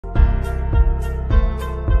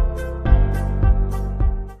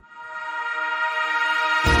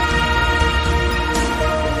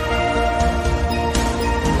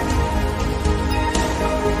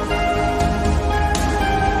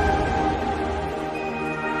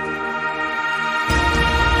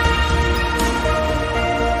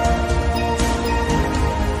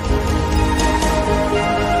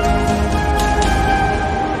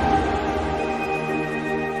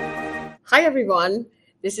everyone.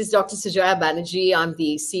 This is Dr. Sujaya Banerjee. I'm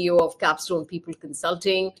the CEO of Capstone People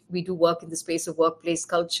Consulting. We do work in the space of workplace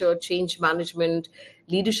culture, change management,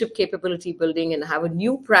 leadership capability building, and have a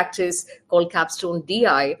new practice called Capstone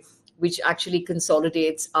DI, which actually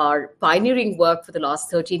consolidates our pioneering work for the last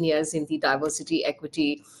 13 years in the diversity,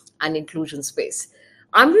 equity, and inclusion space.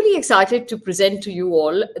 I'm really excited to present to you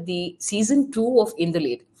all the season 2 of In the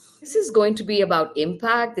Lead. This is going to be about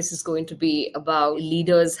impact. This is going to be about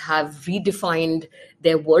leaders have redefined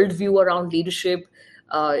their worldview around leadership.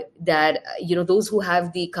 Those who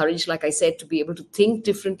have the courage, like I said, to be able to think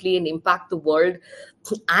differently and impact the world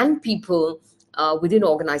and people within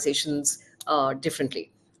organizations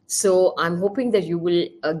differently. So I'm hoping that you will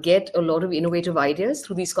get a lot of innovative ideas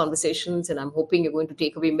through these conversations, and I'm hoping you're going to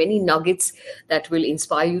take away many nuggets that will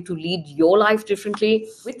inspire you to lead your life differently.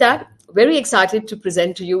 With that, very excited to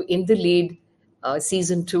present to you In the Lead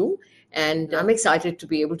season 2, and I'm excited to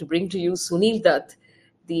be able to bring to you Sunil Dutt,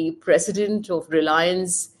 the president of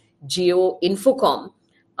Reliance Jio Infocomm,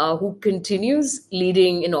 who continues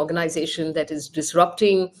leading an organization that is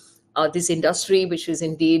disrupting this industry, which is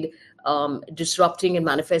indeed disrupting and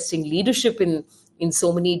manifesting leadership in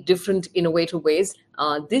so many different innovative ways.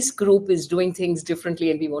 This group is doing things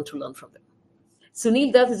differently, and we want to learn from them.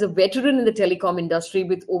 Sunil Dutt is a veteran in the telecom industry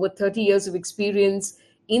with over 30 years of experience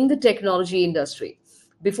in the technology industry.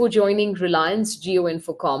 Before joining Reliance Jio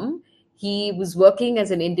Infocomm, he was working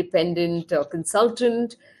as an independent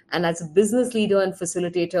consultant and as a business leader and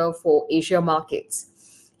facilitator for Asia markets.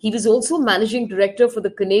 He was also managing director for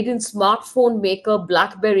the Canadian smartphone maker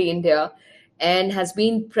BlackBerry India and has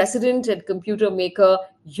been president at computer maker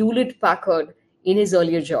Hewlett Packard in his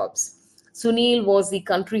earlier jobs. Sunil was the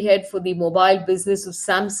country head for the mobile business of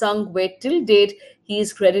Samsung, where till date he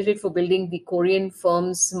is credited for building the Korean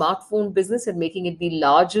firm's smartphone business and making it the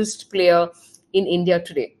largest player in India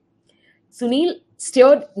today. Sunil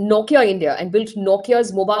steered Nokia India and built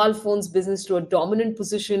Nokia's mobile phones business to a dominant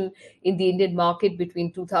position in the Indian market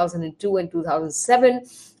between 2002 and 2007,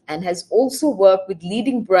 and has also worked with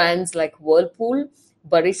leading brands like Whirlpool,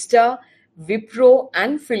 Barista, Wipro,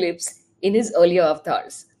 and Philips in his earlier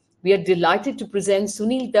avatars. We are delighted to present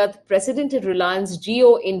Sunil Dutt, president at Reliance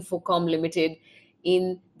Jio Infocomm Ltd,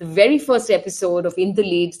 in the very first episode of In the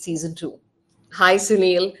Lead season 2. Hi,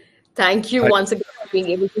 Sunil. Thank you once again for being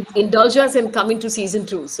able to indulge us and come into season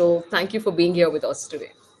 2. So thank you for being here with us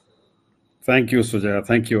today. Thank you, Sujaya.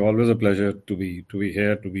 Thank you. Always a pleasure to be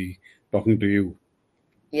here, to be talking to you.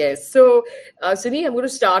 Yes. So, Sunil, I'm going to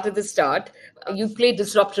start at the start. You play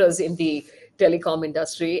disruptors in the telecom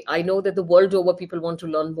industry. I know that the world over people want to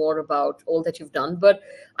learn more about all that you've done, but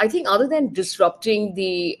I think other than disrupting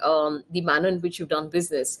the manner in which you've done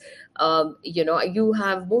business, you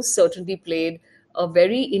have most certainly played a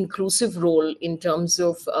very inclusive role in terms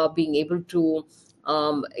of being able to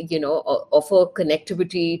offer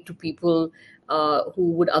connectivity to people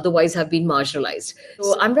who would otherwise have been marginalized.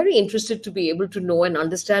 So I'm very interested to be able to know and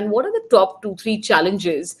understand what are the top 2-3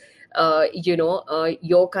 challenges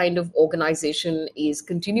your kind of organization is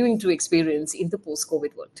continuing to experience in the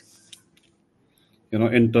post-COVID world.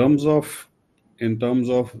 In terms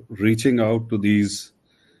of reaching out to these,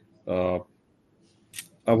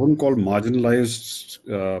 I wouldn't call marginalized,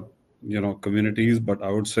 communities, but I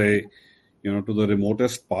would say, to the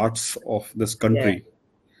remotest parts of this country.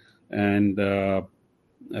 Yeah. And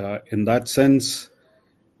in that sense,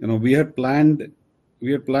 we had planned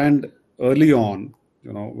early on.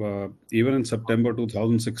 Even in September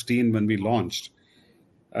 2016 when we launched,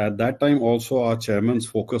 at that time also our chairman's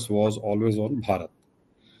focus was always on Bharat.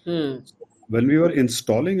 When we were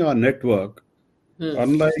installing our network,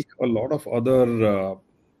 unlike a lot of other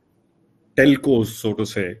telcos, so to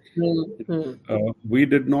say, we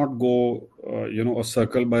did not go, a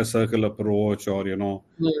circle by circle approach or,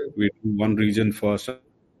 we do one region first.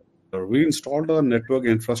 We installed our network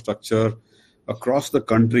infrastructure across the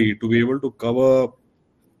country to be able to cover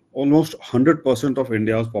almost 100% of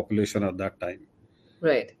India's population at that time.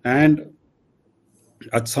 Right. And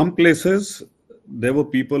at some places, there were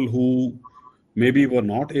people who maybe were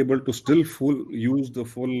not able to still use the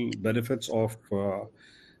full benefits of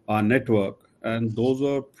our network. And those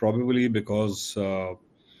were probably because, there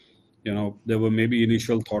were maybe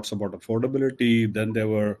initial thoughts about affordability. Then there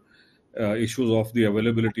were issues of the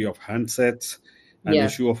availability of handsets and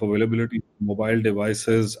issue of availability of mobile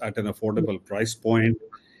devices at an affordable price point.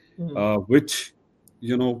 Which,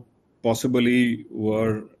 possibly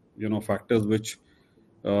were, factors which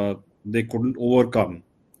they couldn't overcome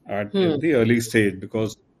at the early stage,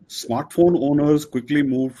 because smartphone owners quickly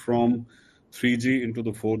moved from 3G into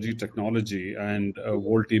the 4G technology and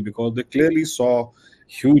VoLTE, because they clearly saw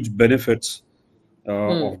huge benefits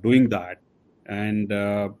of doing that. And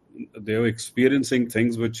they were experiencing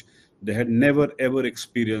things which they had never ever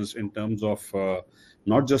experienced in terms of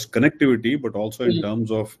not just connectivity, but also in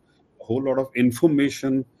terms of a whole lot of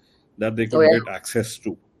information that they Oh could yeah. get access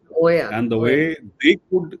to, Oh yeah. and the Oh yeah. way they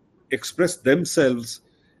could express themselves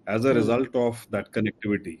as a Hmm. result of that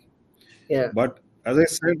connectivity. Yeah. But as I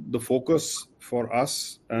said, the focus for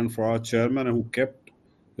us and for our chairman, who kept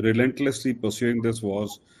relentlessly pursuing this,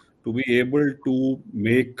 was to be able to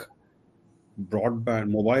make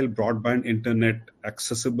mobile broadband internet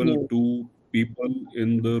accessible Hmm. to people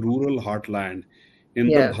in the rural heartland, in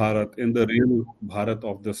the Yeah. Bharat, in the real Bharat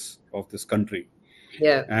of this country.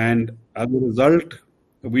 Yeah. And as a result,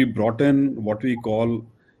 we brought in what we called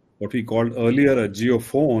earlier a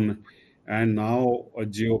geophone, and now a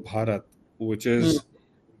Geo Bharat, which Hmm. is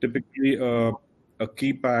typically a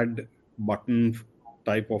keypad button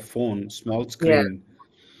type of phone, small Yeah. screen,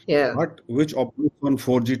 Yeah. but which operates on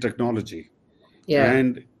 4G technology, Yeah.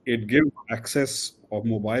 and it gives access of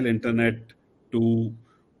mobile internet to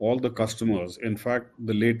all the customers. In fact,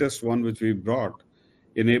 the latest one which we brought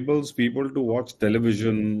enables people to watch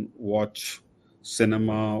television, watch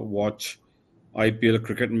cinema, watch IPL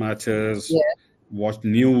cricket matches, Yeah. watch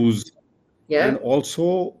news, and Yeah.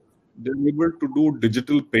 also they're able to do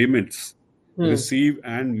digital payments, Hmm. receive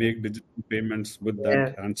and make digital payments with that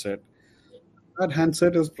Yeah. handset. That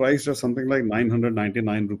handset is priced at something like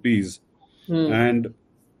 999 rupees. Hmm. And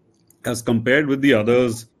as compared with the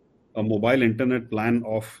others, a mobile internet plan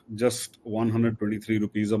of just 123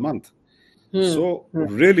 rupees a month. Hmm. So Hmm.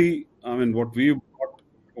 really, I mean, what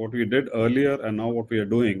we did earlier and now what we are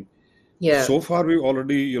doing, Yeah. so far we've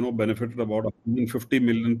already, benefited about 150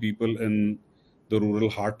 million people in the rural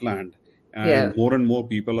heartland, Yeah. and more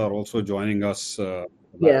people are also joining us for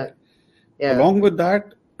that. Yeah. Yeah. Along with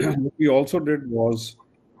that, what we also did was,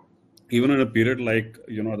 even in a period like,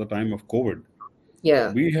 at the time of COVID,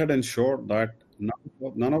 Yeah. we had ensured that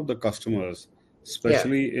none of the customers, Yeah.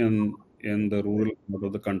 especially in the rural part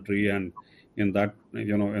of the country, and in that,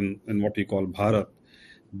 in what we call Bharat,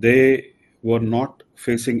 they were not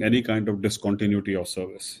facing any kind of discontinuity of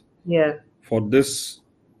service. Yeah. For this,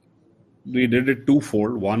 we did it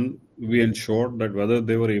twofold. One, we ensured that whether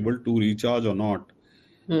they were able to recharge or not,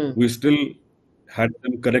 Hmm. we still had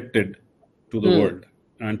them connected to the Hmm. world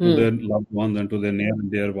and to Hmm. their loved ones and to their near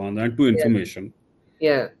and dear ones and to Yeah. information.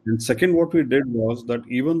 Yeah. And second, what we did was that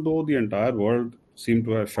even though the entire world seemed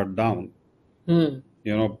to have shut down, Hmm.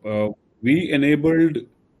 you know, uh, we enabled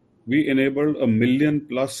we enabled a million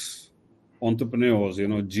plus entrepreneurs,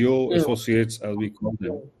 geo Hmm. associates as we call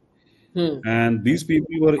them, Hmm. and these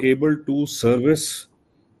people were able to service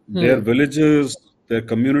their Hmm. villages, their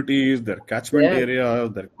communities, their catchment Yeah.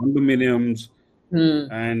 areas, their condominiums,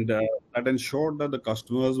 Hmm. and that ensured that the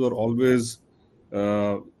customers were always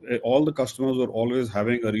uh, all the customers were always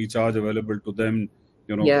having a recharge available to them,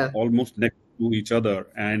 Yeah. almost next to each other,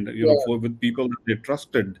 and Yeah. for with people that they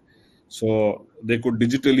trusted, so they could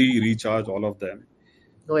digitally recharge all of them.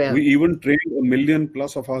 Oh yeah. We even trained a million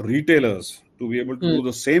plus of our retailers to be able to Hmm. do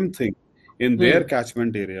the same thing in their Hmm.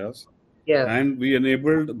 catchment areas, Yeah. and we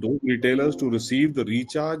enabled those retailers to receive the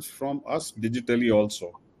recharge from us digitally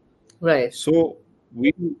also. Right. So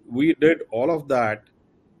we did all of that,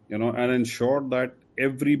 and ensured that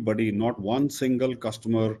everybody, not one single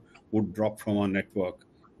customer, would drop from our network,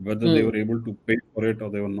 whether they Hmm. were able to pay for it or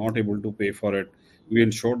they were not able to pay for it. We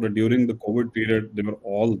ensured that during the COVID period, they were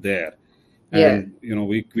all there, Yeah. and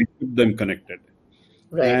we keep them connected.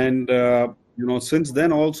 Right. And since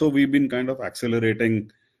then also we've been kind of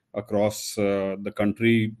accelerating across the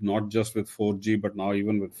country, not just with 4G, but now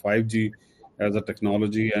even with 5G as a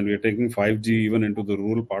technology, and we are taking 5G even into the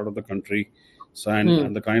rural part of the country. So, Hmm.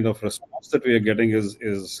 and the kind of response that we are getting is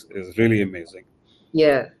really amazing.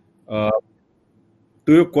 Yeah. uh,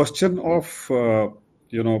 to your question of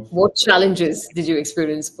you know What challenges did you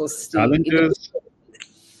experience post the internet? challenges,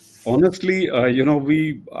 honestly,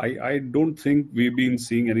 I don't think we've been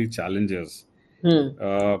seeing any challenges. Hmm.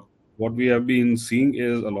 uh, what we have been seeing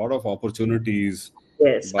is a lot of opportunities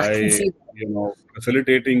Yes, I by can see that.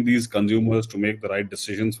 facilitating these consumers to make the right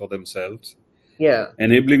decisions for themselves, Yeah.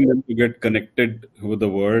 enabling them to get connected with the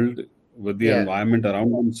world, with the Yeah. environment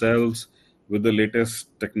around themselves, with the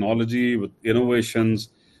latest technology, with innovations.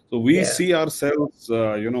 So we Yeah. see ourselves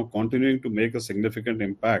continuing to make a significant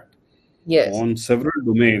impact Yes. on several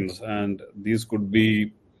domains, and these could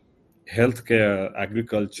be healthcare,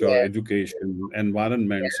 agriculture, Yeah. education,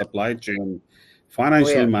 environment, Yeah. supply chain, Oh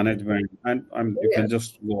financial yeah. management, and Oh you yeah. can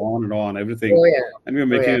just go on and on, everything. Oh yeah. And we're Oh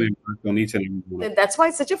making yeah. an impact on each and every one of And that's why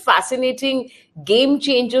it's such a fascinating game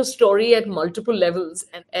changer story at multiple levels.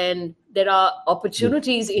 And there are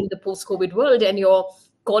opportunities in the post-COVID world, and you're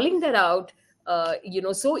calling that out,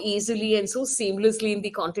 so easily and so seamlessly in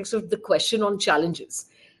the context of the question on challenges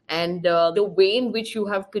and the way in which you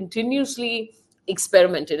have continuously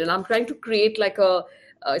experimented. And I'm trying to create like a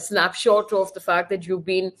snapshot of the fact that you've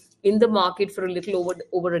been in the market for a little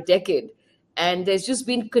over a decade, and there's just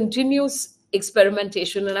been continuous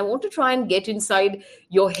experimentation. And I want to try and get inside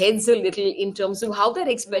your heads a little in terms of how that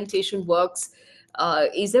experimentation works.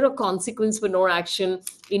 Is there a consequence for no action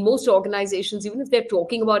in most organizations? Even if they're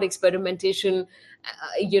talking about experimentation,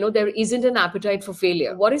 there isn't an appetite for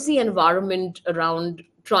failure. What is the environment around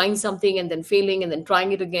trying something and then failing and then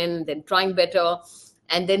trying it again and then trying better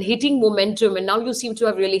and then hitting momentum? And now you seem to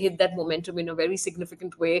have really hit that momentum in a very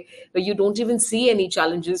significant way, where you don't even see any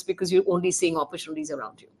challenges because you're only seeing opportunities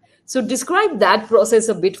around you. So describe that process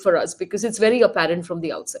a bit for us, because it's very apparent from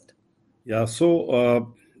the outset. Yeah.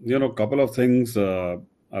 So, couple of things I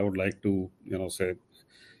would like to, say.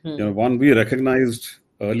 One, we recognized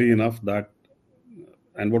early enough that,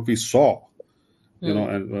 and what we saw,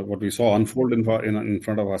 and what we saw unfold in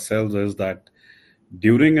front of ourselves is that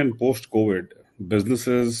during and post-COVID,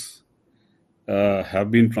 businesses have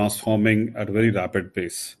been transforming at a very rapid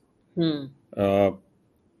pace.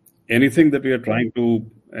 Anything that we are trying to,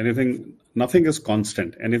 nothing is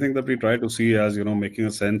constant. Anything that we try to see as, making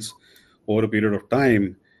a sense over a period of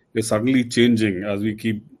time is suddenly changing as we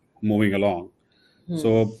keep moving along.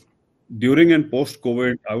 So during and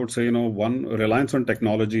post-COVID, I would say, one, reliance on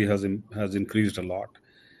technology has increased a lot.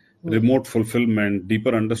 Remote fulfillment,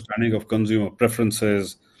 deeper understanding of consumer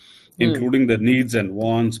preferences, including their needs and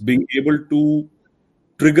wants, being able to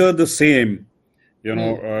trigger the same,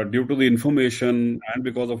 due to the information and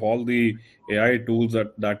because of all the AI tools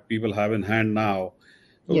that people have in hand now.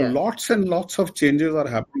 So lots and lots of changes are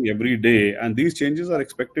happening every day, and these changes are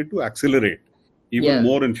expected to accelerate even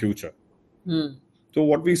more in future. So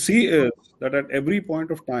what we see is that at every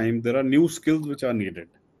point of time, there are new skills which are needed.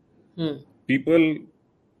 People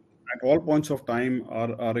at all points of time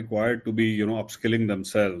are required to be, upskilling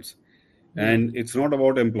themselves. And it's not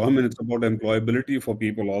about employment, it's about employability for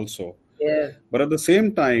people also. But at the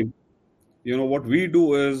same time, what we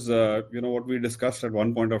do is, what we discussed at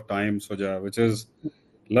one point of time, Sujaya, which is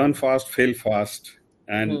learn fast, fail fast,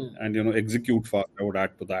 and execute fast. I would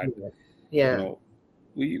add to that.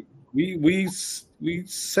 We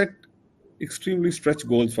set extremely stretch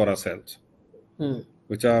goals for ourselves,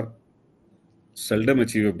 which are seldom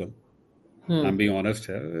achievable. I'm being honest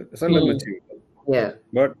here, seldom achievable.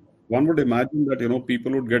 But one would imagine that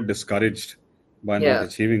people would get discouraged by not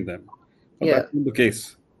achieving them. But that's not the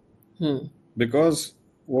case. Because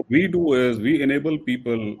what we do is we enable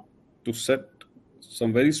people to set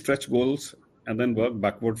some very stretch goals and then work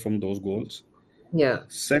backward from those goals.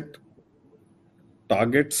 Set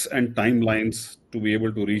targets and timelines to be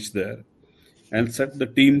able to reach there, and set the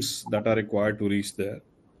teams that are required to reach there.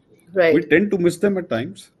 We tend to miss them at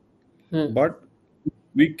times, but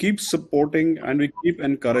we keep supporting and we keep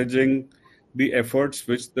encouraging the efforts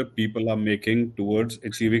which the people are making towards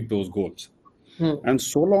achieving those goals. And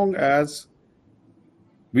so long as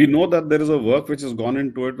we know that there is a work which has gone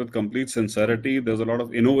into it with complete sincerity, there's a lot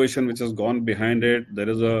of innovation which has gone behind it, there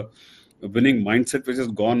is a winning mindset which has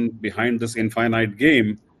gone behind this infinite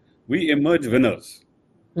game, we emerge winners.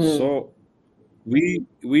 So we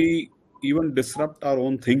even disrupt our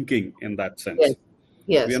own thinking in that sense.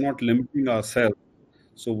 We are not limiting ourselves.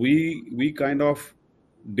 So we kind of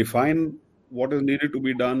define what is needed to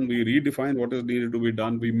be done, we redefine what is needed to be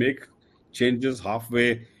done, we make changes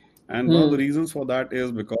halfway. And one of the reasons for that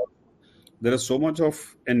is because there is so much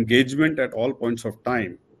of engagement at all points of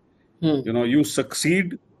time. You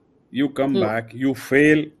succeed, you come back, you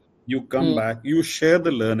fail, you come back, you share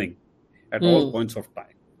the learning at all points of time.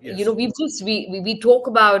 We talk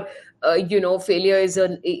about failure is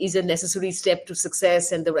a necessary step to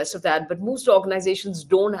success and the rest of that, but most organizations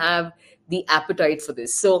don't have the appetite for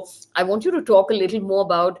this. So I want you to talk a little more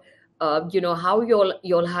about how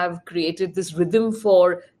you'll have created this rhythm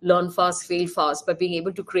for learn fast, fail fast, by being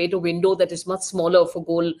able to create a window that is much smaller for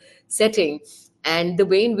goal setting, and the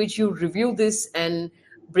way in which you review this and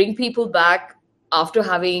bring people back after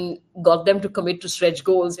having got them to commit to stretch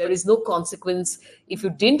goals. There is no consequence if you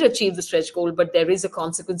didn't achieve the stretch goal, but there is a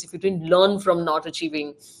consequence if you didn't learn from not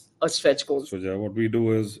achieving a stretch goal. So what we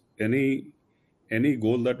do is any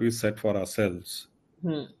goal that we set for ourselves,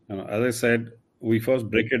 as I said, we first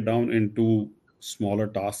break it down into smaller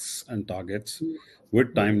tasks and targets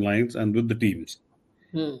with timelines and with the teams.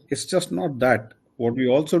 It's just not that. What we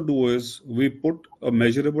also do is we put a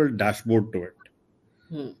measurable dashboard to it.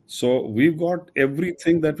 So we've got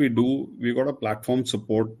everything that we do, we've got a platform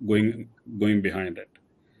support going behind it.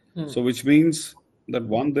 So which means that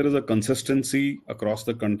one, there is a consistency across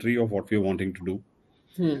the country of what we're wanting to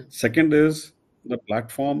do. Second is the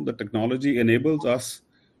platform, the technology enables us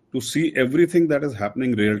to see everything that is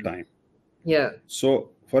happening real time. Yeah. So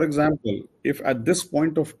for example, if at this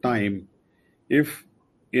point of time, if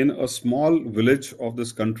in a small village of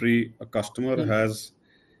this country, a customer has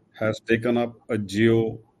taken up a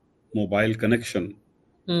Geo mobile connection,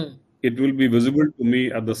 it will be visible to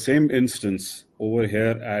me at the same instance over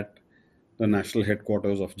here at the national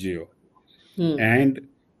headquarters of Geo. And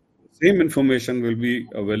same information will be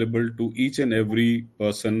available to each and every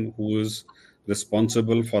person who is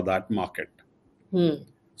responsible for that market.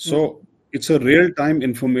 So it's a real-time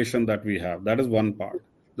information that we have. That is one part.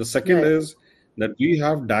 The second Right. is that we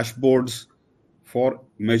have dashboards for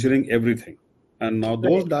measuring everything. And now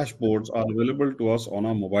those Right. dashboards are available to us on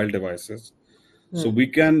our mobile devices. So we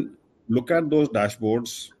can look at those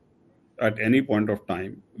dashboards at any point of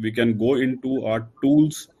time. We can go into our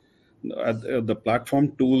tools, at the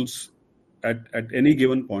platform tools at any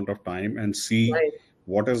given point of time and see Right.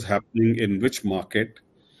 what is happening in which market.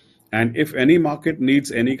 And if any market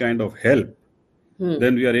needs any kind of help,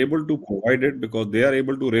 then we are able to provide it because they are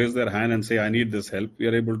able to raise their hand and say, I need this help. We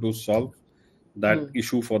are able to solve that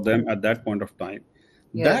issue for them at that point of time.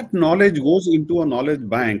 Yeah. That knowledge goes into a knowledge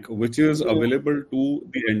bank, which is available to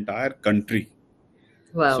the entire country.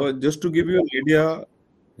 Wow. So just to give you an idea,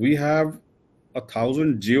 we have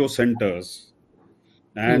 1,000 geo centers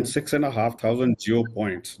and 6,500 geo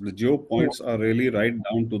points. The geo points are really right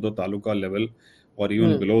down to the taluka level or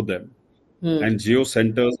even below them, and geo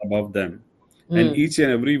centers above them. And each and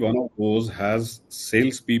every one of those has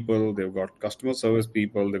sales people, they've got customer service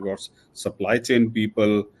people, they've got supply chain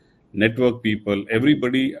people, network people,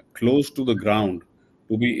 everybody close to the ground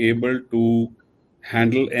to be able to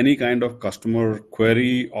handle any kind of customer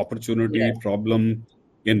query, opportunity, Yeah. problem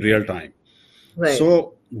in real time. Right.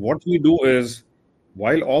 So what we do is,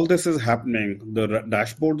 while all this is happening, the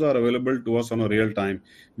dashboards are available to us on a real time.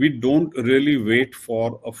 We don't really wait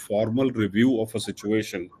for a formal review of a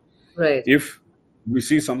situation. Right. If we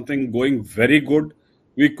see something going very good,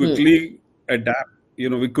 we quickly adapt.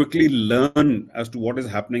 We quickly learn as to what is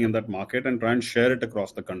happening in that market and try and share it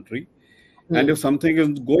across the country. And if something is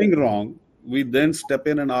going wrong, we then step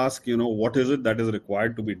in and ask, what is it that is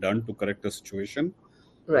required to be done to correct the situation?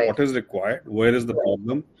 Right. What is required? Where is the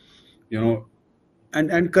problem? You know,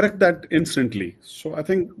 and correct that instantly. So I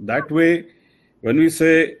think that way, when we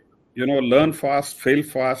say, learn fast, fail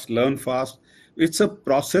fast, learn fast, it's a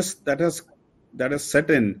process that is set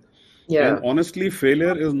in. And Yeah. honestly,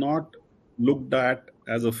 failure is not looked at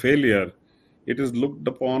as a failure. It is looked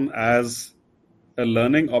upon as a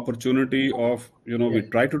learning opportunity of, we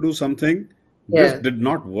try to do something, this Yeah. did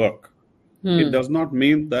not work. It does not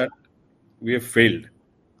mean that we have failed.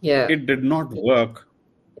 Yeah. It did not work.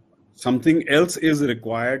 Something else is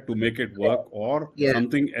required to make it work, or Yeah.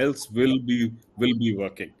 something else will be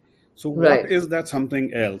working. So what Right. is that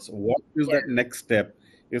something else? What is Yeah. that next step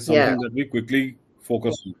is Yeah. something that we quickly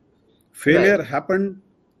focus on. Right. Failure happened,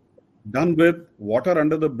 done with, water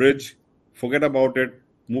under the bridge, forget about it,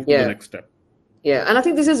 move to the Yeah. next step. Yeah, and I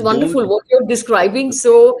think this is Don't. wonderful. What you're describing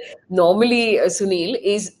so normally, Sunil,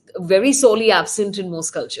 is very sorely absent in most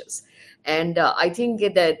cultures. And I think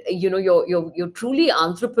that you're truly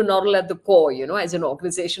entrepreneurial at the core, as an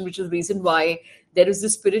organization, which is the reason why there is the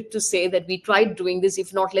spirit to say that we tried doing this.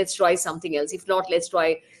 If not, let's try something else. If not, let's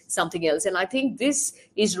try something else. And I think this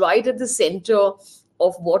is right at the center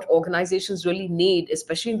of what organizations really need,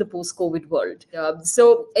 especially in the post-COVID world.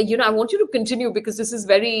 I want you to continue because this is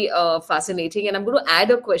very fascinating. And I'm going to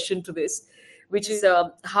add a question to this, which is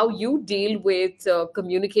how you deal with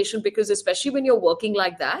communication, because especially when you're working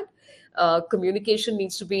like that, communication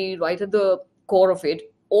needs to be right at the core of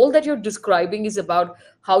it. All that you're describing is about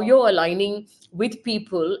how you're aligning with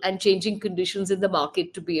people and changing conditions in the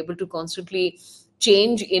market to be able to constantly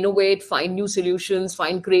change, innovate, find new solutions,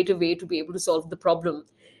 find creative way to be able to solve the problem.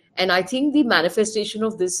 And I think the manifestation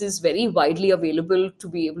of this is very widely available to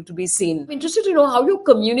be able to be seen. I'm interested to know how you're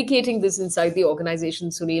communicating this inside the organization,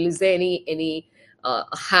 Sunil. Is there any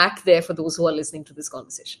hack there for those who are listening to this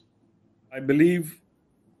conversation? I believe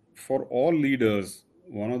for all leaders,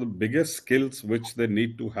 one of the biggest skills which they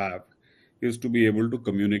need to have is to be able to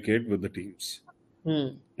communicate with the teams.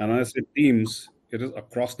 And when I say teams, it is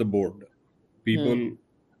across the board. People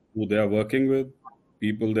who they are working with,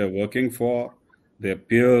 people they're working for, their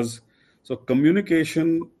peers. So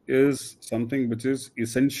communication is something which is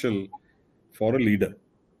essential for a leader,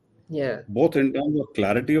 Yeah. both in terms of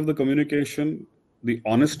clarity of the communication, the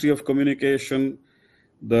honesty of communication,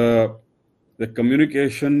 the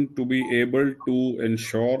communication to be able to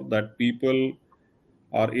ensure that people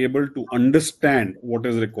are able to understand what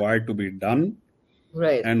is required to be done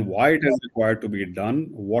Right. and why it is required to be done,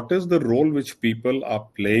 what is the role which people are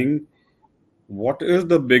playing, what is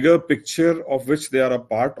the bigger picture of which they are a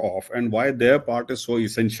part of, and why their part is so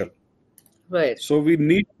essential. Right. So we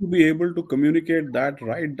need to be able to communicate that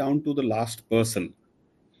right down to the last person.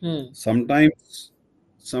 Sometimes,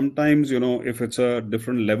 if it's a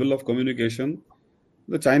different level of communication,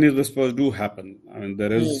 the Chinese whispers do happen. I mean,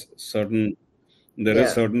 there is Yeah.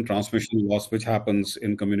 certain transmission loss which happens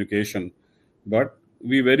in communication, but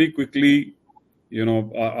we very quickly,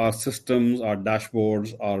 our systems, our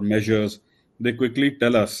dashboards, our measures, they quickly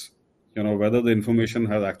tell us, whether the information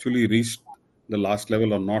has actually reached the last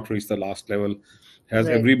level or not reached the last level. Has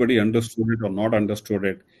Right. everybody understood it or not understood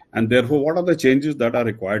it? And therefore, what are the changes that are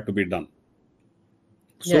required to be done?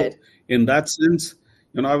 Right. So in that sense,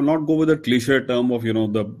 I will not go with a cliche term of,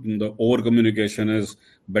 the over communication is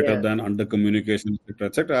better Yeah. than under communication, etc.,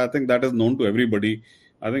 etc. I think that is known to everybody.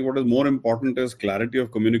 I think what is more important is clarity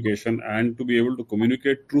of communication and to be able to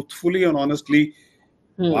communicate truthfully and honestly.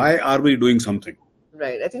 Why are we doing something?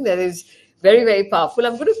 Right. I think that is very, very powerful.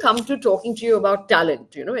 I'm going to come to talking to you about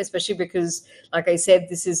talent, especially because, like I said,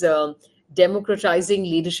 this is a democratizing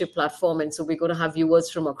leadership platform. And so we're going to have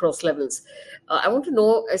viewers from across levels. I want to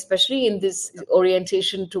know, especially in this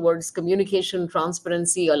orientation towards communication,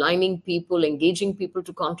 transparency, aligning people, engaging people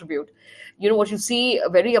to contribute. What you see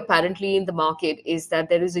very apparently in the market is that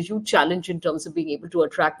there is a huge challenge in terms of being able to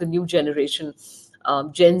attract the new generation,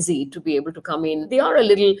 Gen Z, to be able to come in. They are a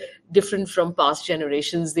little different from past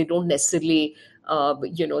generations. They don't necessarily,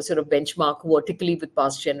 sort of benchmark vertically with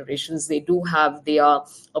past generations. They are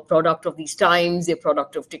a product of these times, they're a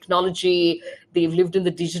product of technology. They've lived in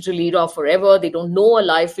the digital era forever. They don't know a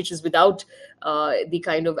life which is without the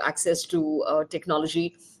kind of access to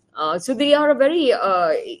technology. So they are a very,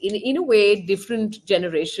 in a way, different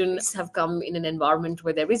generation. Have come in an environment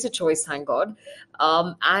where there is a choice, thank God,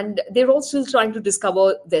 and they're all still trying to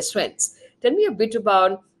discover their strengths. Tell me a bit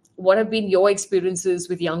about what have been your experiences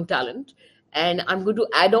with young talent, and I'm going to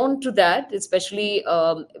add on to that, especially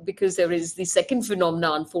because there is the second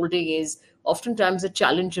phenomena unfolding is oftentimes a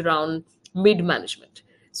challenge around mid management.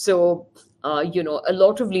 So, a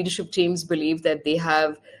lot of leadership teams believe that they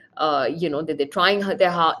have that they're trying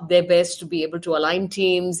their best to be able to align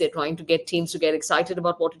teams. They're trying to get teams to get excited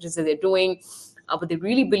about what it is that they're doing. But they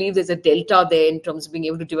really believe there's a delta there in terms of being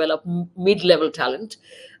able to develop mid-level talent,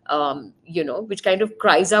 which kind of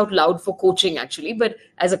cries out loud for coaching, actually, but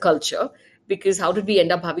as a culture, because how did we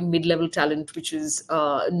end up having mid-level talent which is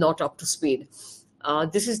not up to speed?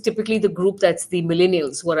 This is typically the group that's the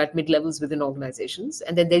millennials who are at mid levels within organizations.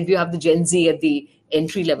 And then you have the Gen Z at the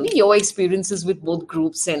entry level. Your experiences with both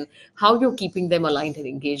groups and how you're keeping them aligned and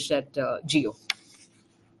engaged at Geo.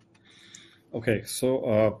 Okay,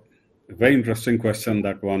 so very interesting question,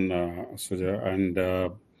 that one, Sujaya.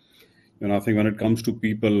 And I think when it comes to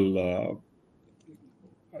people,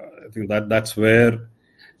 I think that's where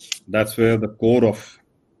the core of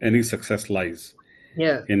any success lies.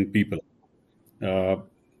 Yeah. In people,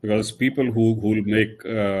 because people who will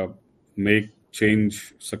make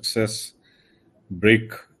change, success,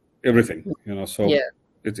 break everything. So Yeah.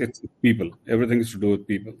 it's people. Everything is to do with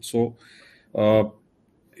people. So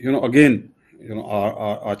again,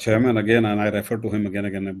 our chairman again, and I refer to him again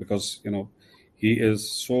and again because he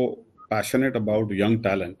is so passionate about young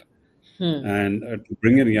talent. And to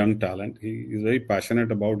bring in young talent, he is very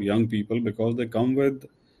passionate about young people because they come with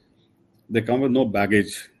no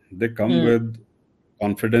baggage. They come with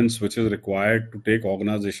confidence which is required to take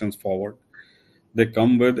organizations forward. They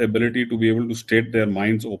come with ability to be able to state their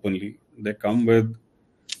minds openly. They come with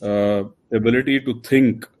ability to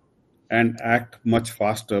think and act much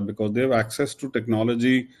faster because they have access to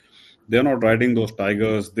technology. They're not riding those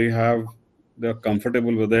tigers. They're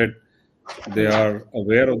comfortable with it. They are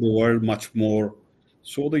aware of the world much more.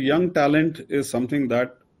 So the young talent is something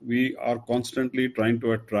that we are constantly trying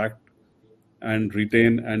to attract and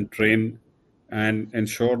retain and train and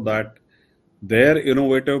ensure that their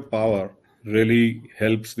innovative power really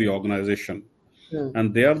helps the organization.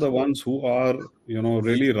 And they are the ones who are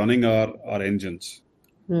really running our engines.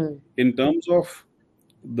 In terms of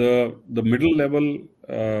the middle level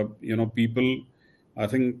people, I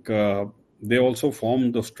think they also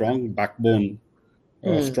form the strong backbone,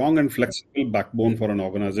 strong and flexible backbone for an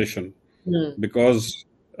organization, because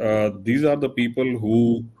these are the people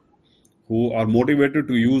who are motivated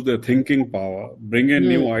to use their thinking power, bring in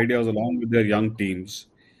new ideas along with their young teams,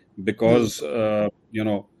 because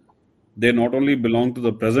they not only belong to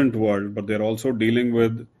the present world, but they're also dealing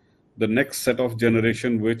with the next set of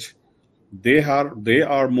generation, which they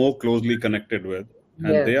are more closely connected with,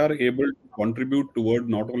 and Yeah. they are able to contribute toward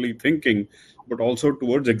not only thinking but also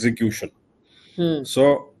towards execution. Hmm.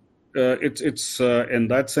 So it's in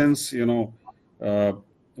that sense, uh,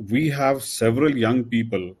 we have several young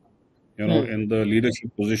people, Hmm. in the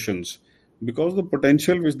leadership positions, because the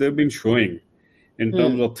potential which they've been showing in Hmm.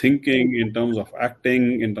 terms of thinking, in terms of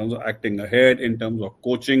acting, in terms of acting ahead, in terms of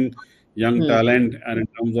coaching young Hmm. talent, and in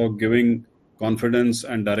terms of giving confidence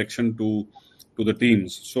and direction to the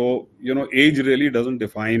teams. So age really doesn't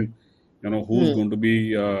define Hmm. who's going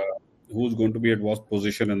to be at what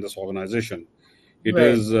position in this organization. It Right.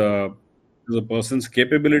 is the person's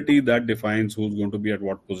capability that defines who's going to be at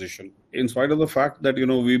what position. In spite of the fact that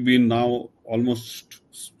we've been now almost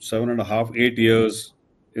 7.5, 8 years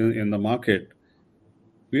in the market,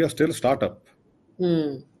 we are still a startup.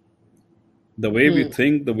 Hmm. The way we Hmm.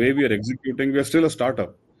 think, the way we are executing, we are still a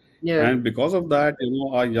startup. Yeah. And because of that,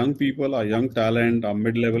 our young people, our young talent, our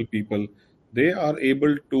mid-level people, they are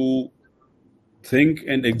able to think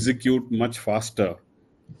and execute much faster,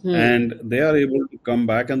 Hmm. and they are able to come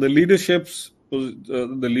back, and the leadership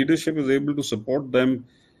is able to support them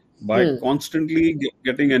by Hmm. constantly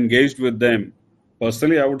getting engaged with them.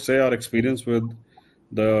 Personally, I would say our experience with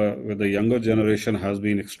the younger generation has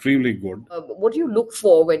been extremely good. What do you look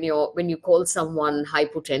for when you call someone high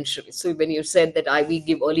potential? So when you said that we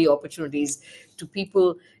give early opportunities to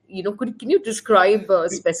people, can you describe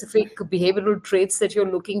specific behavioral traits that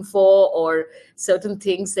you're looking for, or certain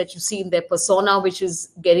things that you see in their persona which is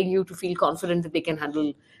getting you to feel confident that they can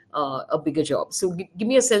handle a bigger job? So give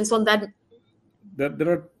me a sense on that.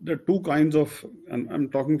 There are two kinds of, and I'm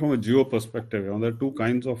talking from a geo perspective. There are two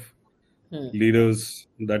kinds of Hmm. leaders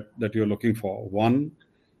that you're looking for. One,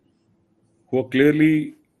 who are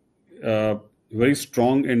clearly uh, very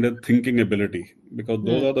strong in their thinking ability, because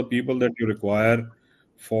those Hmm. are the people that you require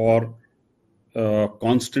for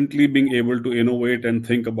constantly being able to innovate and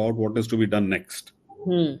think about what is to be done next.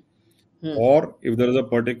 Hmm. Hmm. Or if there is a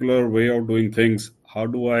particular way of doing things, how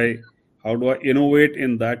do I innovate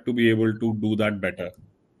in that to be able to do that better?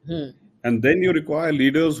 Hmm. And then you require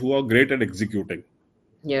leaders who are great at executing.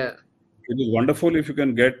 Yeah. It is wonderful if you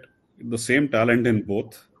can get the same talent in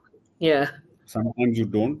both. Yeah. Sometimes you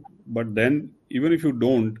don't, but then even if you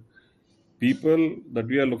don't, people that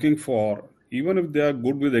we are looking for, even if they are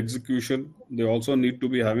good with execution, they also need to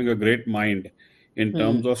be having a great mind in Hmm.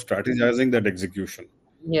 terms of strategizing that execution.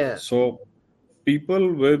 Yeah. So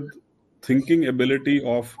people with thinking ability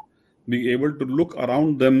of being able to look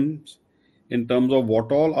around them in terms of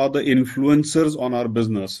what all are the influencers on our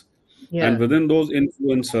business, and Yeah. within those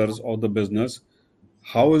influencers of the business,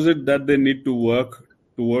 how is it that they need to work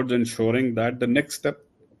towards ensuring that the next step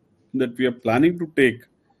that we are planning to take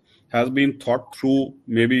has been thought through,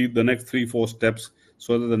 maybe the next 3 4 steps,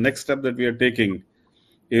 so that the next step that we are taking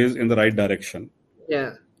is in the right direction.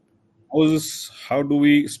 Yeah. How do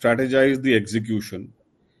we strategize the execution?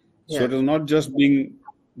 So Yeah. it is not just being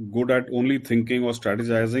good at only thinking or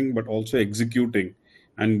strategizing, but also executing,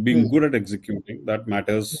 and Hmm. being good at executing. That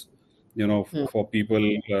matters, Hmm. for people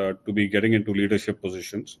to be getting into leadership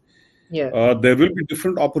positions. Yeah. There will be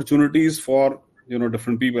different opportunities for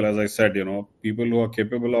different people. As I said, people who are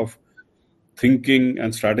capable of thinking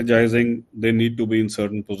and strategizing, they need to be in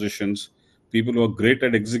certain positions. People who are great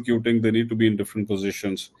at executing, they need to be in different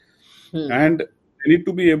positions, Hmm. and they need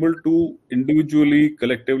to be able to individually,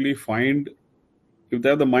 collectively find, if they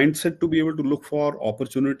have the mindset to be able to look for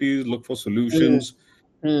opportunities, look for Hmm. solutions,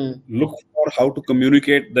 Hmm. look for how to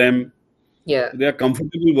communicate them. Yeah. They are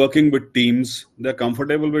comfortable working with teams. They're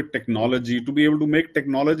comfortable with technology to be able to make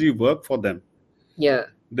technology work for them. Yeah.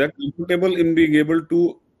 They're comfortable in being able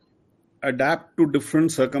to adapt to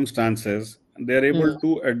different circumstances. They're Hmm. able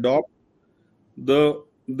to adopt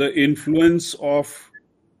the influence of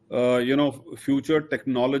future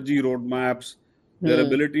technology roadmaps, their Hmm.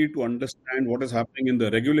 ability to understand what is happening in the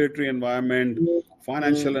regulatory environment, Hmm.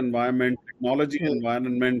 financial environment, technology Hmm.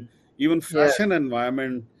 environment, even Yeah. fashion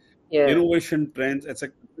environment, Yeah. innovation trends,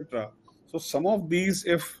 etc., etc. So some of these,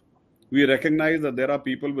 if we recognize that there are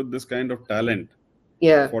people with this kind of talent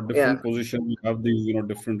Yeah. for Yeah. different positions, who have these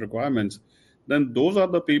different requirements, then those are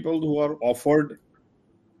the people who are offered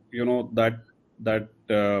that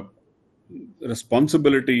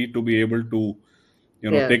responsibility to be able to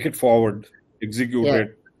Yeah. take it forward, execute Yeah.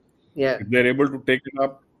 it. Yeah. If they're able to take it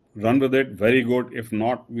up, run with it, very good. If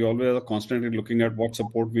not, we always are constantly looking at what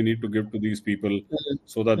support we need to give to these people Hmm.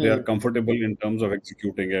 so that they are Hmm. comfortable in terms of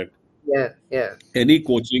executing it. Yeah. Yeah. Any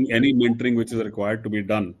coaching, any mentoring which is required to be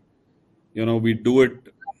done, we do it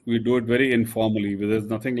we do it very informally. There's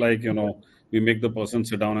nothing like, we make the person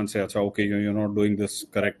sit down and say, "Acha, okay, you're not doing this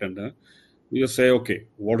correct." And we just say, okay,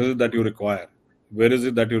 what is it that you require? Where is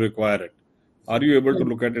it that you require it? Are you able to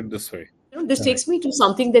look at it this way? This takes me to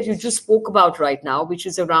something that you just spoke about right now, which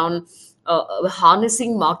is around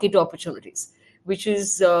harnessing market opportunities, which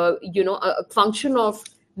is a function of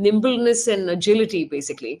nimbleness and agility,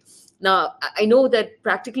 basically. Now, I know that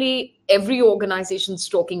practically every organization is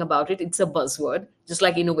talking about it. It's a buzzword, just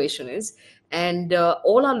like innovation is, and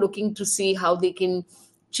all are looking to see how they can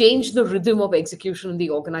change the rhythm of execution in the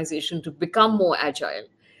organization to become more agile.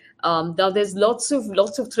 Now, there's lots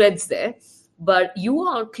of threads there, but you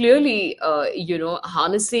are clearly,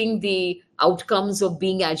 harnessing the outcomes of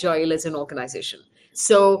being agile as an organization.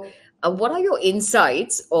 So, what are your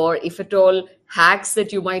insights, or if at all, hacks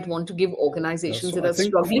that you might want to give organizations So that I are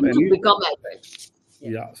think for struggling to any, become agile?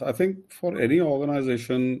 Yeah. so I think for any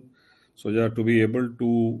organization, so yeah, to be able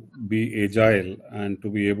to be agile and to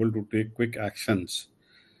be able to take quick actions,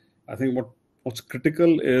 I think what's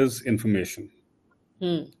critical is information.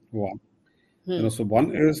 Hmm. One, Hmm. so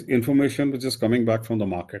one is information which is coming back from the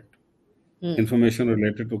market, Hmm. information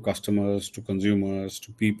related to customers, to consumers,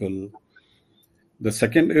 to people. The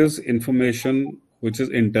second is information which is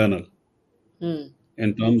internal Hmm.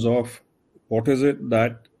 in terms of what is it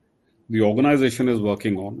that the organization is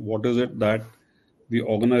working on, what is it that the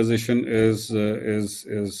organization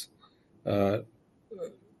uh,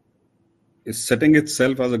 is setting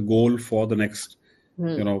itself as a goal for the next,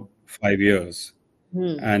 Hmm. 5 years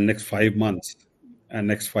Hmm. and next 5 months and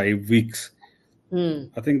next 5 weeks. Hmm.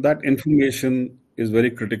 I think that information is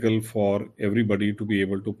very critical for everybody to be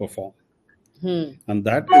able to perform, Hmm. and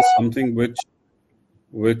that is something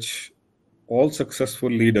which all successful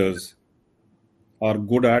leaders are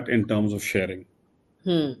good at in terms of sharing.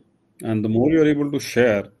 Hmm. And the more you're able to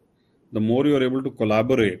share, the more you're able to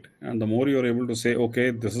collaborate, and the more you're able to say,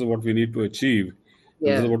 okay, this is what we need to achieve, and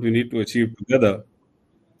this is Yeah. what we need to achieve together,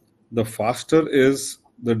 the faster is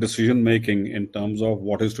the decision making in terms of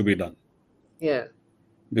what is to be done. Yeah. Yeah.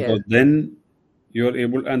 Because then you're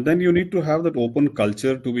able, and then you need to have that open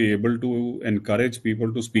culture to be able to encourage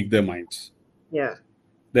people to speak their minds. Yeah.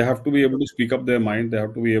 They have to be able to speak up their mind. They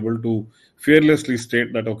have to be able to fearlessly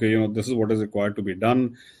state that, okay, this is what is required to be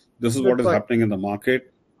done. This is Good what is point. happening in the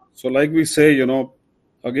market. So, like we say,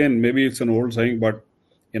 again, maybe it's an old saying, but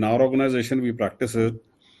in our organization, we practice it.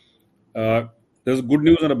 Uh, there's good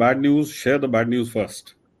news and a bad news. Share the bad news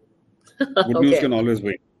first. Good news Okay. can always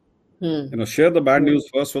wait. Hmm. Share the bad Hmm. news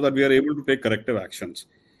first so that we are able to take corrective actions.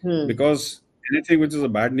 Hmm. Because anything which is a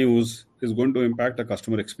bad news is going to impact the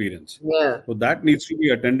customer experience. Yeah. So that needs to be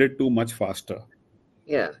attended to much faster.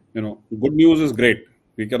 Yeah. Good news is great.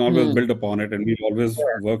 We can always Hmm. build upon it, and we'll always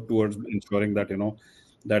Yeah. work towards ensuring that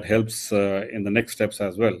that helps in the next steps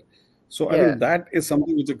as well. So I Yeah. think that is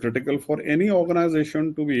something which is critical for any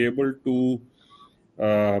organization to be able to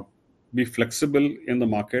uh, be flexible in the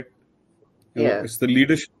market. Yeah. It's the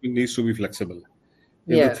leadership that needs to be flexible. It's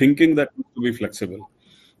the Yeah. thinking that needs to be flexible.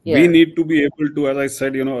 We Yeah. need to be able to, as I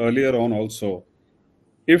said, earlier on also,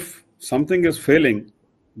 if something is failing,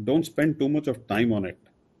 don't spend too much of time on it.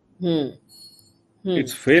 Hmm. Hmm.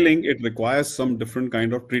 It's failing, it requires some different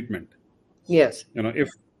kind of treatment. Yes.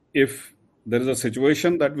 If there is a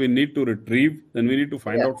situation that we need to retrieve, then we need to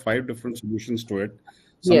find Yeah. out five different solutions to it.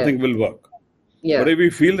 Yeah. Something will work. But Yeah. if we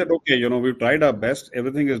feel that, okay, we've tried our best,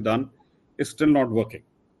 everything is done, it's still not working,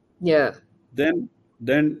 Yeah. then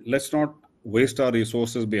let's not waste our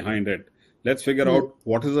resources behind it. Let's figure Hmm. out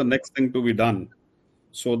what is the next thing to be done,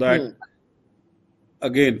 so that, Hmm.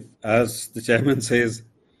 again, as the chairman says,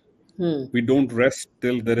 Hmm. we don't rest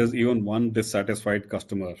till there is even one dissatisfied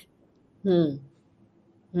customer, Hmm.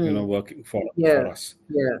 Hmm. working for Yeah. us.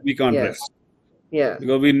 Yeah. We can't Yeah. rest, Yeah.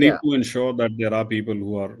 because we need Yeah. to ensure that there are people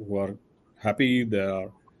who are happy, they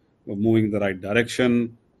are moving in the right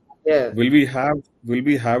direction. Yeah. Will we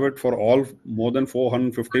have it for all more than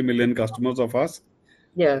 450 million customers of us?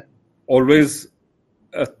 Yeah. Always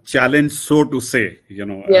a challenge, so to say. Yeah.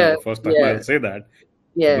 The first time Yeah. I'll say that,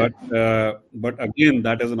 Yeah. but again,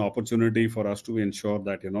 that is an opportunity for us to ensure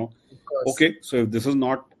that, Of course. okay, so if this is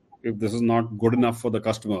not good enough for the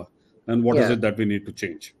customer, then what is Yeah. it that we need to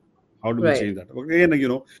change? How do we Right. change that? Again,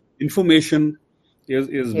 information is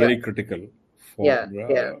Yeah. very critical for Yeah.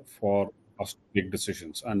 Yeah. for us to make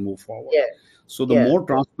decisions and move forward. Yeah. So the Yeah. more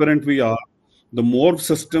transparent we are, the more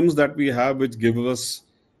systems that we have which give us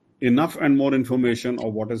enough and more information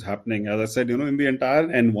of what is happening, as I said, in the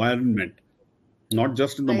entire environment, not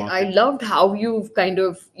just in the I market. loved how you've kind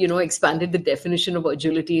of, expanded the definition of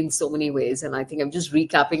agility in so many ways. And I think I'm just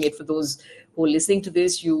recapping it for those who are listening to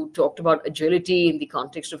this. You talked about agility in the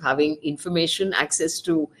context of having information, access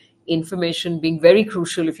to information being very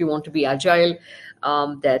crucial if you want to be agile.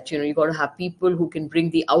 That, you got to have people who can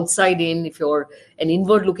bring the outside in. If you're an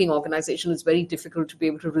inward looking organization, it's very difficult to be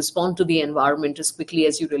able to respond to the environment as quickly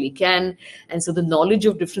as you really can. And so the knowledge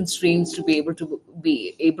of different streams to be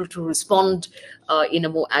able to respond in a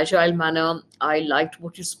more agile manner. I liked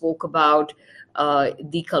what you spoke about,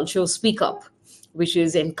 the culture of speak up, which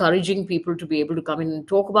is encouraging people to be able to come in and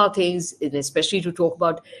talk about things, and especially to talk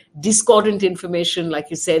about discordant information,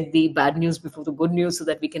 like you said, the bad news before the good news, so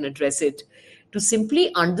that we can address it. To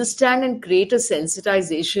simply understand and create a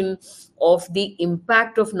sensitization of the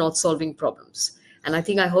impact of not solving problems. And I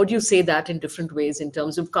think I heard you say that in different ways, in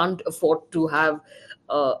terms of can't afford to have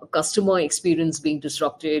customer experience being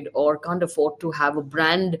disrupted, or can't afford to have a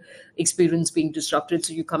brand experience being disrupted.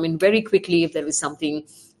 So you come in very quickly if there is something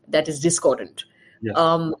that is discordant. Yes.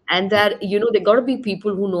 And that, there got to be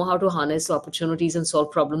people who know how to harness opportunities and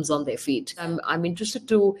solve problems on their feet. I'm interested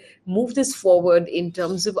to move this forward in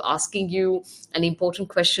terms of asking you an important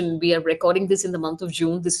question. We are recording this in the month of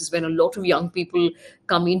June. This is when a lot of young people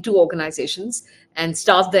come into organizations and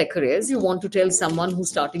start their careers. You want to tell someone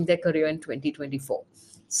who's starting their career in 2024.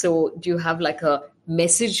 So do you have like a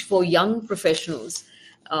message for young professionals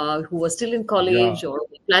who are still in Yeah. college, or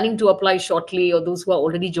planning to apply shortly, or those who are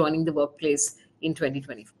already joining the workplace in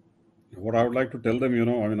 2024? What I would like to tell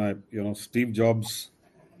them, Steve Jobs'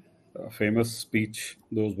 famous speech,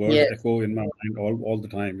 those words Yes. echo in my mind all the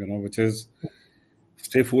time, which is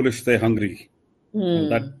stay foolish, stay hungry. Hmm.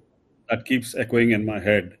 That keeps echoing in my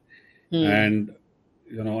head. Hmm. And,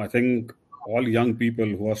 I think all young people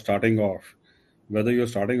who are starting off, whether you're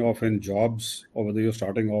starting off in jobs or whether you're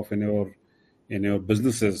starting off in your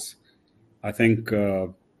businesses, I think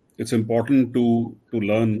it's important to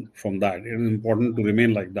learn from that. It is important to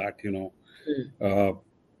remain like that. Uh,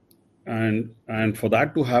 and for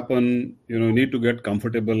that to happen, you need to get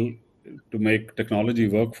comfortable to make technology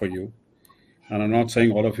work for you. And I'm not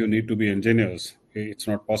saying all of you need to be engineers. It's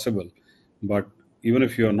not possible. But even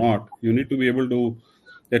if you're not, you need to be able to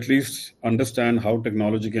at least understand how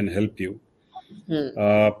technology can help you. Hmm.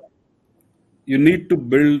 Uh, you need to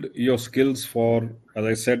build your skills for, as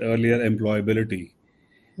I said earlier, employability.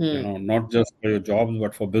 Hmm. Not just for your jobs,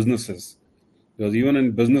 but for businesses. Because even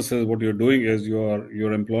in businesses, what you're doing is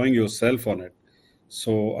you're employing yourself on it.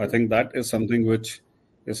 So I think that is something which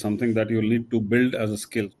is something that you'll need to build as a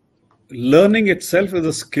skill. Learning itself is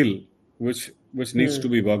a skill which needs Hmm. to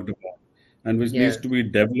be worked upon and which needs Yeah. to be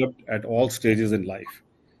developed at all stages in life,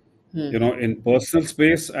 Hmm. in personal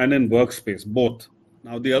space and in workspace, both.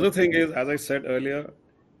 Now the other thing is, as I said earlier,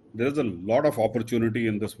 there's a lot of opportunity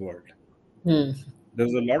in this world. Hmm.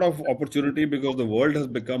 There's a lot of opportunity because the world has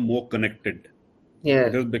become more connected. It Yeah.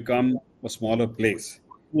 has become a smaller place.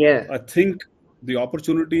 Yeah. I think the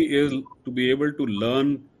opportunity is to be able to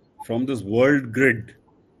learn from this world grid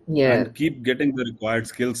Yeah. and keep getting the required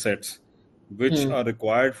skill sets which Hmm. are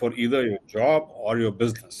required for either your job or your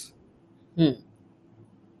business. Hmm.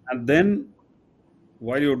 And then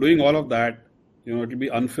while you're doing all of that, it'll be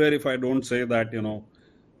unfair if I don't say that,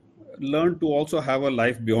 learn to also have a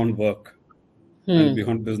life beyond work and Hmm.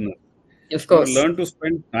 beyond business. Of course. Learn to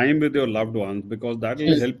spend time with your loved ones because that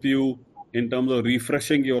will Hmm. help you in terms of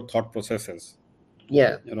refreshing your thought processes.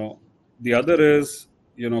 Yeah. You know, the other is,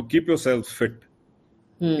 keep yourself fit.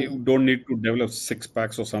 Hmm. You don't need to develop six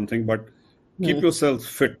packs or something, but keep Hmm. yourself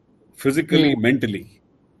fit physically, Hmm. mentally.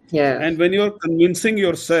 Yeah. And when you're convincing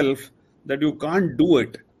yourself that you can't do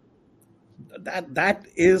it, that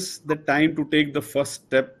is the time to take the first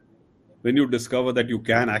step when you discover that you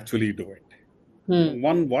can actually do it. Hmm.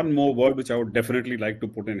 One more word which I would definitely like to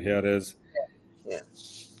put in here is Yeah.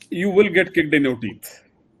 you will get kicked in your teeth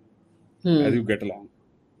as Hmm. you get along.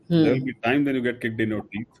 There will Hmm. be time when you get kicked in your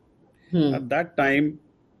teeth. Hmm. At that time,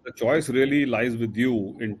 the choice really lies with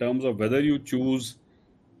you in terms of whether you choose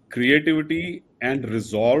creativity and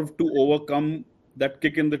resolve to overcome that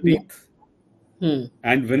kick in the Hmm. teeth Hmm.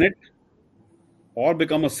 and win it, or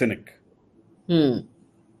become a cynic. Hmm.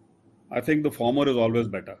 I think the former is always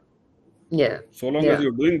better. Yeah. So long as Yeah.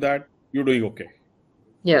 you're doing that, you're doing okay.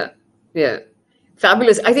 Yeah. Yeah.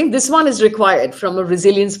 Fabulous. I think this one is required from a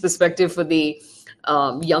resilience perspective for the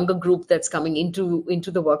younger group that's coming into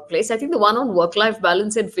the workplace. I think the one on work-life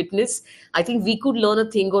balance and fitness, I think we could learn a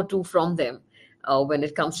thing or two from them when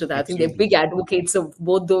it comes to that. I think they're Absolutely. big advocates of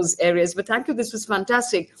both those areas. But thank you. This was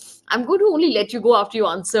fantastic. I'm going to only let you go after you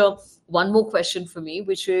answer one more question for me,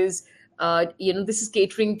 which is This is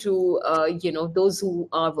catering to, those who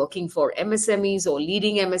are working for MSMEs or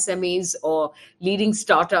leading MSMEs or leading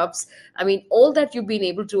startups. I mean, all that you've been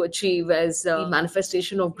able to achieve as a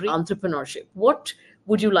manifestation of great entrepreneurship. What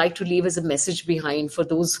would you like to leave as a message behind for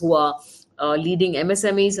those who are leading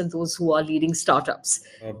MSMEs and those who are leading startups?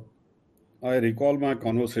 I recall my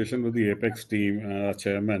conversation with the Apex team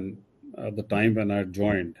chairman at the time when I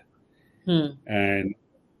joined. And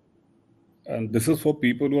this is for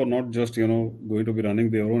people who are not just, going to be running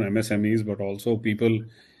their own MSMEs, but also people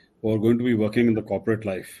who are going to be working in the corporate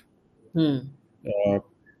life. What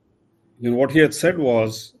he had said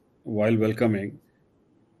was, while welcoming,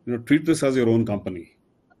 treat this as your own company.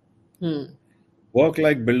 Work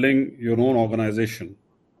like building your own organization.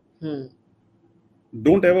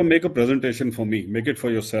 Don't ever make a presentation for me. Make it for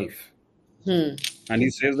yourself. And he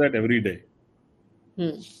says that every day.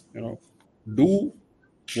 Do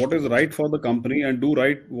what is right for the company and do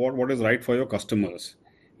what is right for your customers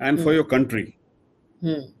and for your country.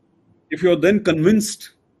 If you're then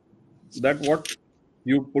convinced that what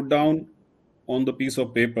you put down on the piece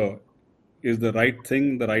of paper is the right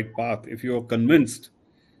thing, the right path, if you're convinced,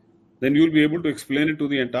 then you'll be able to explain it to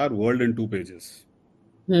the entire world in 2 pages.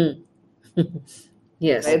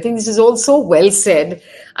 Yes, I think this is also well said.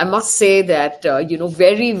 I must say that,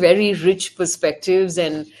 very, very rich perspectives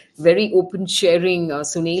and very open sharing,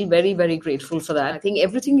 Sunil. Very, very grateful for that. I think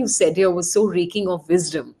everything you said here was so reeking of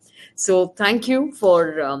wisdom. So thank you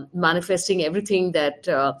for manifesting everything that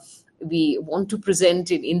we want to present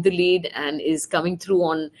in the lead and is coming through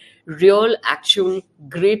on real, actual,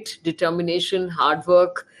 grit, determination, hard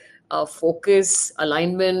work, focus,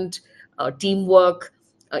 alignment, teamwork,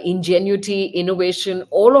 ingenuity, innovation,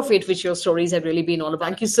 all of it, which your stories have really been all about.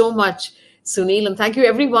 Thank you so much, Sunil. And thank you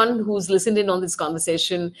everyone who's listened in on this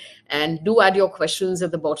conversation. And do add your questions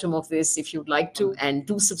at the bottom of this if you'd like to. And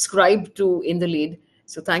do subscribe to In the Lead.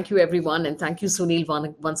 So thank you everyone. And thank you, Sunil,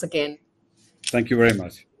 once again. Thank you very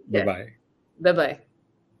much. Bye-bye. Bye-bye.